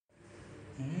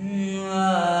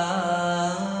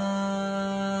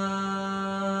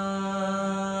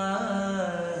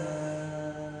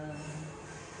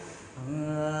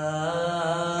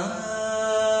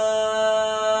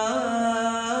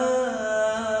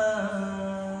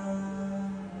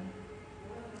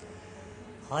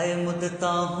हाय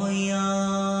मुद्दतां होइयां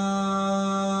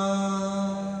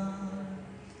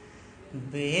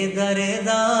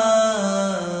बेदरदा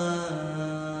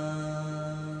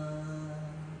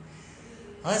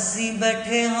असी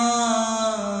बैठे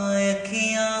हाँ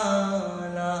अखियां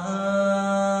ला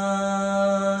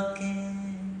के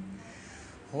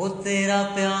हो तेरा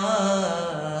प्यार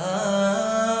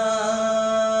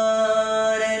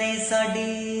नी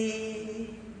साडी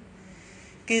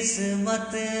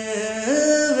किस्मत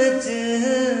विच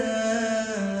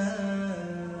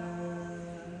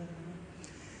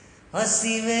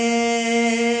असी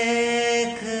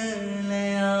वेख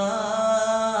लिया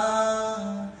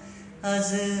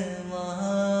अज़मा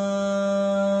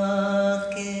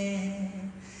के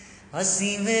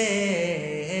असी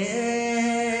वेख